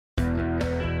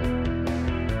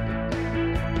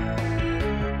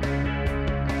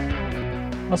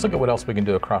Let's look at what else we can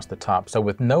do across the top. So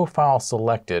with no file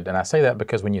selected, and I say that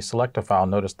because when you select a file,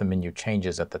 notice the menu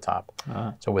changes at the top.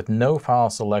 So with no file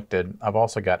selected, I've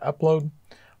also got Upload,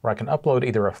 where I can upload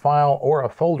either a file or a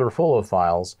folder full of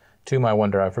files to my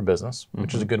OneDrive for Business,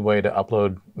 which is a good way to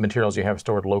upload materials you have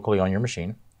stored locally on your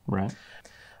machine. Right.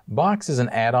 Box is an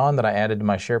add-on that I added to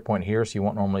my SharePoint here, so you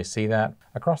won't normally see that.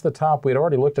 Across the top, we'd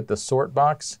already looked at the sort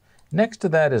box. Next to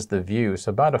that is the view.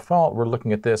 So by default, we're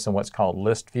looking at this in what's called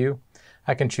list view.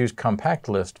 I can choose compact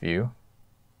list view,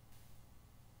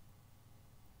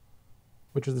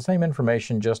 which is the same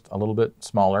information, just a little bit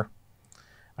smaller.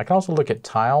 I can also look at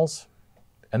tiles,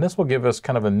 and this will give us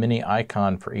kind of a mini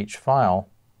icon for each file.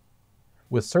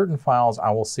 With certain files,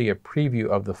 I will see a preview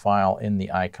of the file in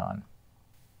the icon.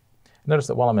 Notice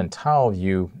that while I'm in tile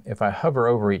view, if I hover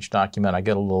over each document, I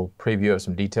get a little preview of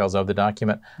some details of the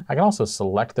document. I can also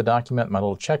select the document. My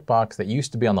little checkbox that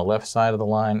used to be on the left side of the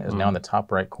line is now in the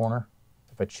top right corner.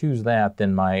 If I choose that,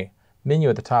 then my menu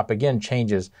at the top again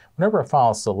changes. Whenever a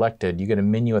file is selected, you get a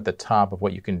menu at the top of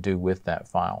what you can do with that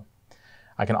file.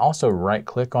 I can also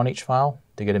right-click on each file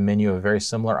to get a menu of very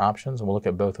similar options, and we'll look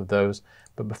at both of those.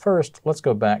 But first, let's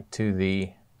go back to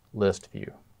the list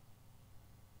view.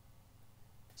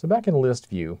 So back in list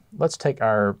view, let's take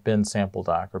our bin sample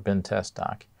doc or bin test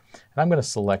doc, and I'm going to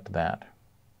select that.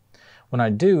 When I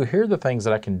do, here are the things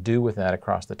that I can do with that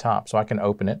across the top. So I can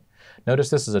open it. Notice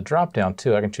this is a drop-down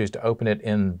too. I can choose to open it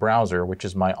in browser, which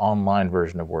is my online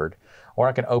version of Word, or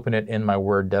I can open it in my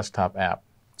Word desktop app.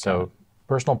 So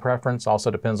personal preference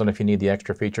also depends on if you need the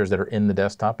extra features that are in the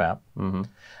desktop app.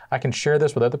 I can share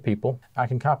this with other people. I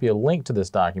can copy a link to this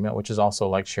document, which is also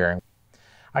like sharing.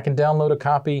 I can download a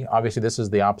copy. Obviously, this is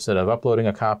the opposite of uploading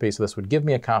a copy, so this would give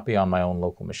me a copy on my own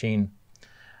local machine.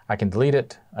 I can delete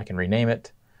it. I can rename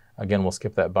it. Again, we'll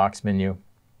skip that box menu.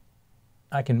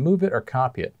 I can move it or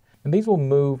copy it. And these will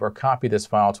move or copy this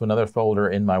file to another folder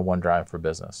in my OneDrive for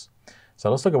Business. So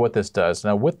let's look at what this does.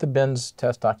 Now, with the bins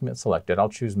test document selected, I'll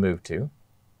choose Move To.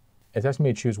 It's asking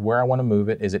me to choose where I want to move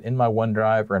it. Is it in my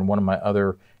OneDrive or in one of my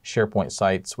other SharePoint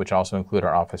sites, which also include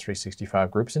our Office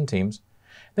 365 groups and teams?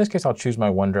 In this case, I'll choose my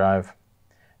OneDrive,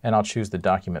 and I'll choose the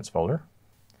Documents folder,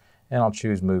 and I'll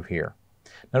choose Move Here.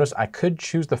 Notice I could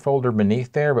choose the folder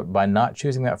beneath there, but by not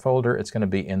choosing that folder, it's going to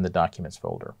be in the Documents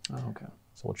folder.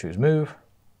 So we'll choose Move.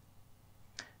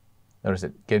 Notice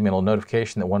it gave me a little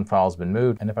notification that one file has been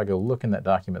moved, and if I go look in that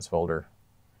Documents folder,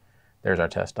 there's our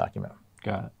test document.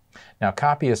 Got it. Now,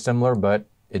 copy is similar, but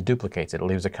it duplicates it. It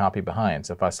leaves a copy behind.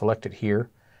 So if I select it here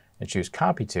and choose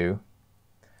Copy To,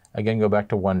 again, go back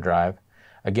to OneDrive.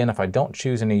 Again, if I don't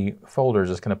choose any folders,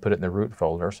 it's going to put it in the root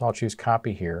folder. So I'll choose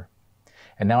Copy here.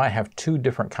 And now I have two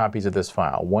different copies of this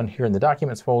file, one here in the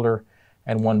Documents folder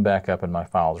and one back up in my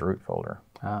Files root folder.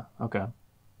 Okay.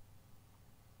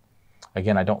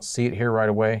 Again, I don't see it here right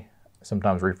away.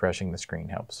 Sometimes refreshing the screen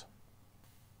helps.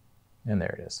 And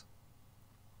there it is.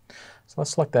 So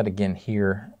let's select that again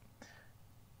here.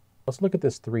 Let's look at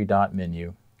this three-dot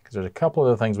menu, because there's a couple of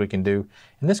other things we can do.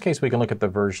 In this case, we can look at the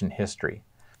version history.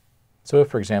 So if,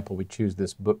 for example, we choose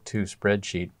this Book 2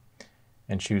 spreadsheet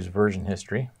and choose version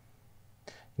history,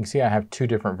 you can see I have two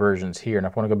different versions here. And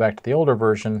if I want to go back to the older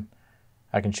version,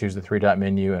 I can choose the three-dot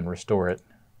menu and restore it.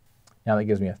 Now that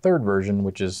gives me a third version,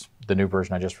 which is the new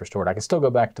version I just restored. I can still go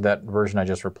back to that version I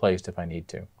just replaced if I need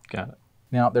to. Got it.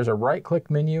 Now, there's a right-click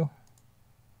menu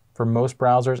for most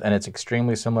browsers, and it's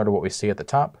extremely similar to what we see at the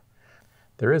top.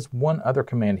 There is one other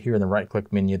command here in the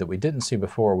right-click menu that we didn't see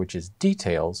before, which is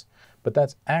Details, but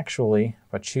that's actually,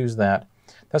 if I choose that,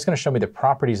 that's going to show me the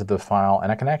properties of the file,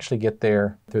 and I can actually get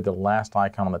there through the last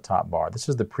icon on the top bar. This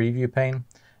is the preview pane,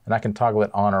 and I can toggle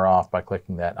it on or off by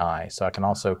clicking that eye. So I can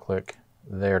also click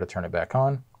there to turn it back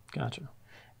on. Gotcha.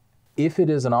 If it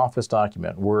is an Office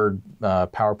document, Word,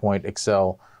 PowerPoint,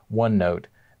 Excel, OneNote,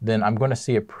 then I'm going to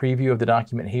see a preview of the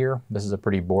document here. This is a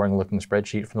pretty boring looking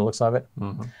spreadsheet from the looks of it.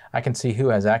 I can see who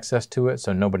has access to it,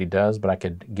 so nobody does, but I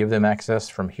could give them access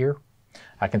from here.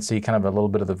 I can see kind of a little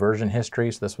bit of the version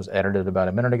history, so this was edited about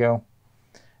a minute ago.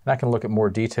 And I can look at more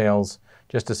details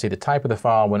just to see the type of the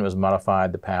file, when it was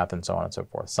modified, the path, and so on and so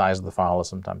forth. Size of the file is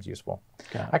sometimes useful.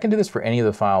 I can do this for any of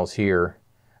the files here,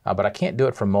 but I can't do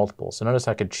it for multiple. So notice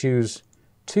I could choose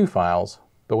two files,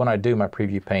 but when I do, my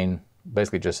preview pane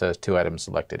basically just says 2 items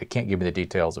selected. It can't give me the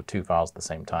details of 2 files at the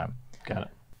same time. Got it.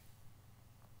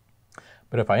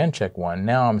 But if I uncheck one,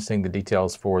 now I'm seeing the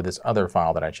details for this other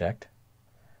file that I checked.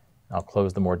 I'll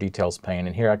close the More Details pane,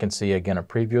 and here I can see again a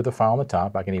preview of the file on the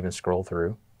top. I can even scroll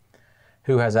through.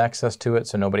 Who has access to it?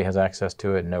 So nobody has access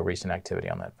to it, no recent activity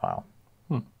on that file.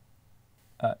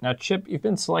 Now, Chip, you've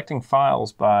been selecting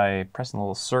files by pressing the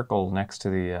little circle next to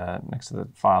the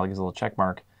file. It gives a little check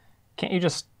mark. Can't you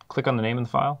just click on the name of the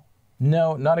file?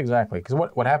 No, not exactly, because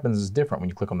what happens is different when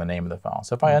you click on the name of the file.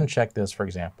 So if I uncheck this, for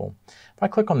example, if I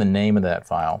click on the name of that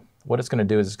file, what it's going to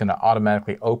do is it's going to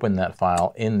automatically open that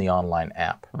file in the online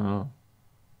app. Oh.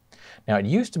 Now, it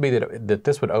used to be that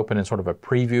this would open in sort of a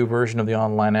preview version of the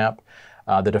online app.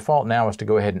 The default now is to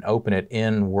go ahead and open it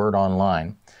in Word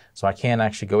Online. So I can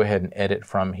actually go ahead and edit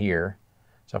from here.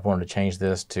 So if I wanted to change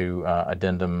this to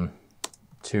Addendum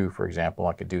 2, for example,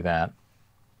 I could do that.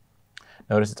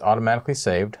 Notice it's automatically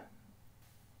saved.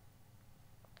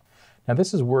 Now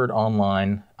this is Word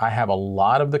Online. I have a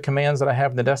lot of the commands that I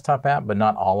have in the desktop app, but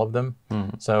not all of them.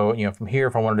 So from here,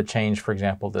 if I wanted to change, for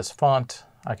example, this font,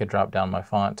 I could drop down my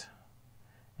font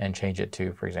and change it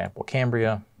to, for example,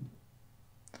 Cambria.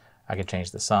 I could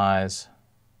change the size,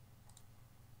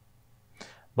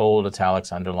 bold,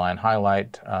 italics, underline,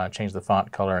 highlight, change the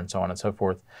font color, and so on and so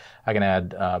forth. I can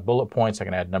add bullet points, I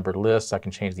can add numbered lists, I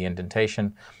can change the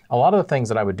indentation. A lot of the things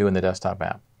that I would do in the desktop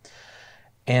app.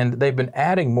 And they've been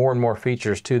adding more and more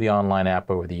features to the online app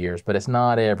over the years, but it's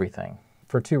not everything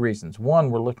for two reasons.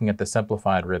 One, we're looking at the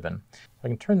Simplified Ribbon. I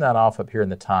can turn that off up here in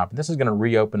the top. This is going to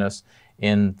reopen us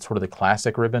in sort of the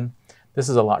classic ribbon. This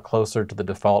is a lot closer to the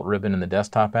default ribbon in the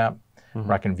desktop app,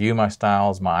 where I can view my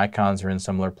styles, my icons are in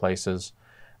similar places.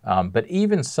 But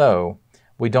even so,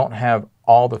 we don't have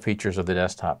all the features of the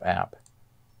desktop app.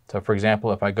 So for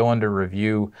example, if I go under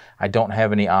Review, I don't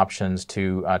have any options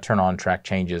to turn on track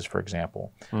changes, for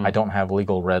example. I don't have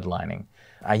legal redlining.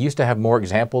 I used to have more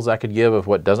examples I could give of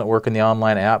what doesn't work in the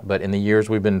online app, but in the years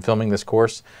we've been filming this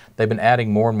course, they've been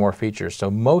adding more and more features. So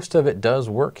most of it does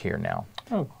work here now.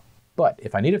 Oh. But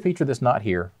if I need a feature that's not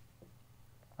here,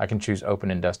 I can choose Open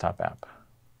in Desktop App.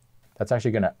 That's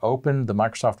actually going to open the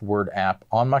Microsoft Word app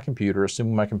on my computer,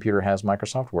 assuming my computer has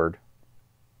Microsoft Word.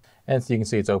 And so you can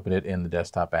see it's opened it in the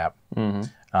desktop app.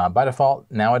 By default,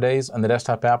 nowadays, on the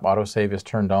desktop app, autosave is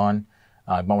turned on.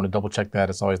 You might want to double check that.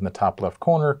 It's always in the top left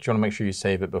corner. You want to make sure you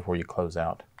save it before you close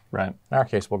out. Right. In our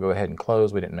case, we'll go ahead and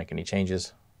close. We didn't make any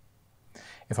changes.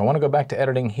 If I want to go back to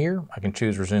editing here, I can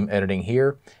choose Resume Editing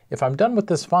here. If I'm done with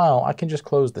this file, I can just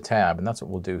close the tab, and that's what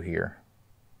we'll do here.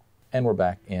 And we're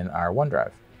back in our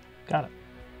OneDrive. Got it.